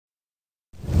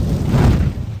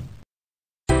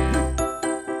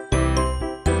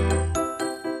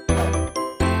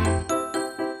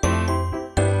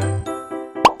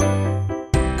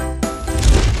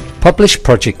Publish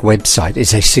Project website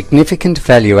is a significant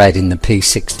value add in the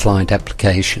P6 client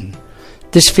application.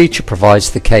 This feature provides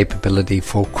the capability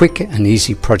for quick and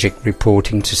easy project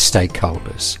reporting to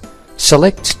stakeholders.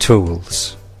 Select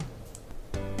Tools.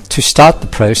 To start the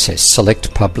process,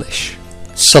 select Publish.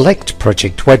 Select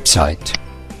Project Website.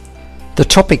 The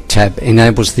Topic tab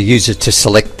enables the user to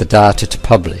select the data to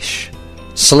publish.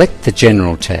 Select the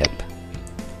General tab.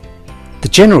 The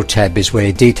General tab is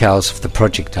where details of the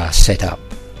project are set up.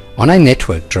 On a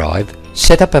network drive,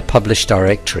 set up a publish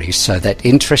directory so that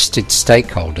interested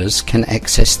stakeholders can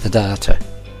access the data.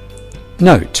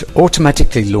 Note: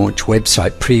 automatically launch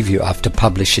website preview after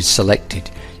publish is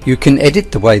selected. You can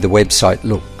edit the way the website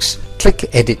looks. Click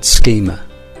Edit Schema.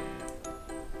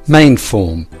 Main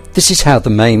form. This is how the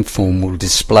main form will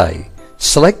display.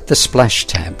 Select the Splash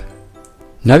tab.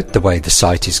 Note the way the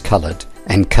site is coloured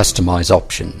and customize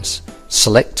options.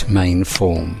 Select Main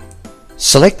Form.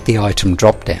 Select the item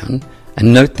drop-down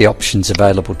and note the options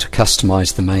available to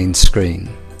customize the main screen.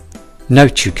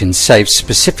 Note you can save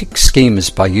specific schemas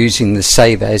by using the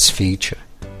Save As feature.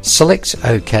 Select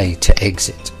OK to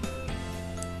exit.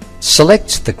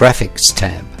 Select the Graphics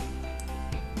tab.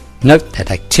 Note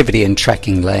that activity and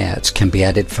tracking layouts can be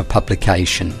added for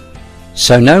publication.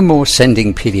 So no more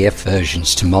sending PDF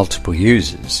versions to multiple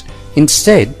users.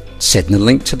 Instead, send the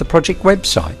link to the project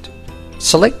website.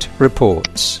 Select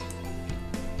Reports.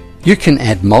 You can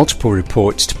add multiple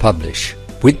reports to publish.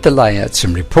 With the layouts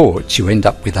and reports, you end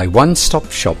up with a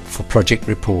one-stop shop for project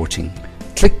reporting.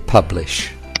 Click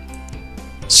Publish.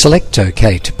 Select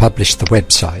OK to publish the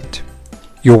website.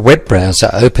 Your web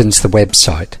browser opens the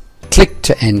website. Click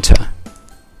to enter.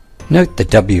 Note the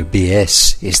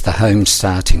WBS is the home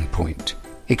starting point.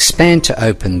 Expand to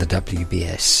open the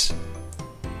WBS.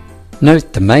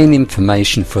 Note the main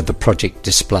information for the project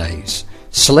displays.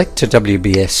 Select a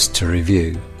WBS to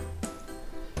review.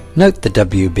 Note the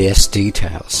WBS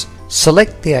details.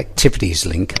 Select the Activities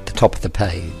link at the top of the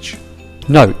page.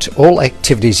 Note all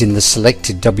activities in the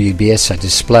selected WBS are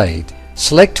displayed.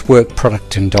 Select Work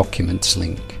Product and Documents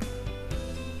link.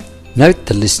 Note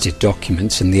the listed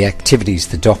documents and the activities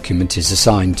the document is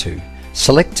assigned to.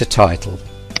 Select a title.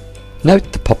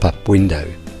 Note the pop-up window.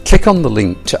 Click on the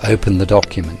link to open the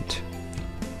document.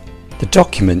 The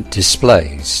document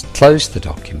displays. Close the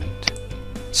document.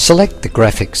 Select the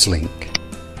Graphics link.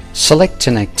 Select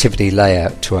an activity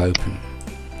layout to open.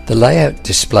 The layout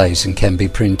displays and can be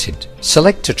printed.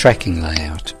 Select a tracking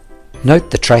layout.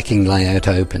 Note the tracking layout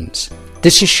opens.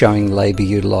 This is showing labour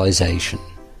utilisation.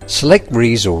 Select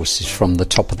resources from the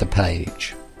top of the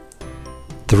page.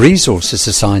 The resources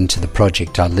assigned to the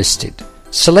project are listed.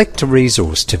 Select a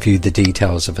resource to view the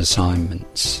details of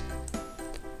assignments.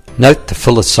 Note the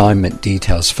full assignment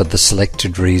details for the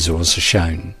selected resource are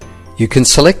shown. You can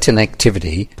select an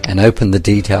activity and open the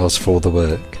details for the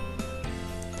work.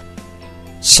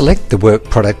 Select the Work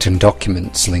Product and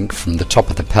Documents link from the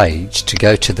top of the page to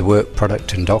go to the Work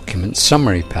Product and Documents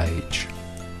summary page.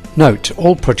 Note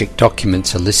all project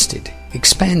documents are listed.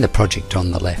 Expand the project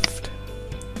on the left.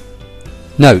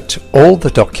 Note all the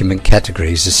document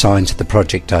categories assigned to the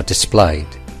project are displayed.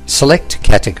 Select a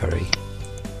category.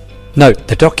 Note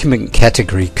the document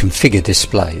category configure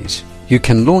displays. You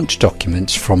can launch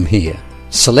documents from here.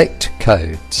 Select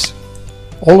Codes.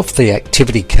 All of the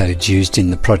activity codes used in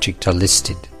the project are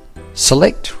listed.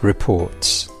 Select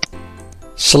Reports.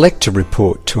 Select a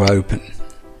report to open.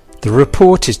 The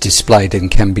report is displayed and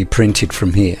can be printed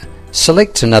from here.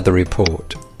 Select another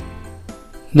report.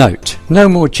 Note, no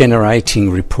more generating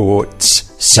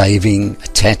reports, saving,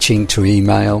 attaching to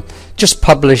email. Just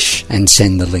publish and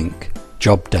send the link.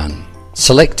 Job done.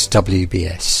 Select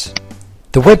WBS.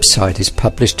 The website is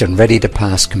published and ready to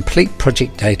pass complete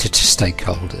project data to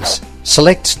stakeholders.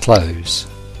 Select Close.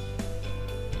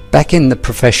 Back in the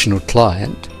Professional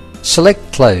client,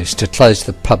 select Close to close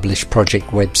the Publish Project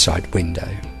website window.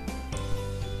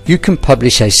 You can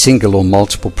publish a single or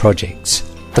multiple projects.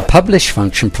 The Publish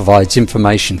function provides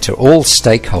information to all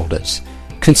stakeholders.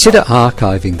 Consider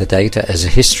archiving the data as a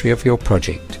history of your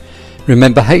project.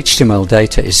 Remember, HTML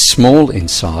data is small in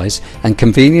size and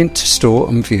convenient to store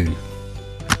and view.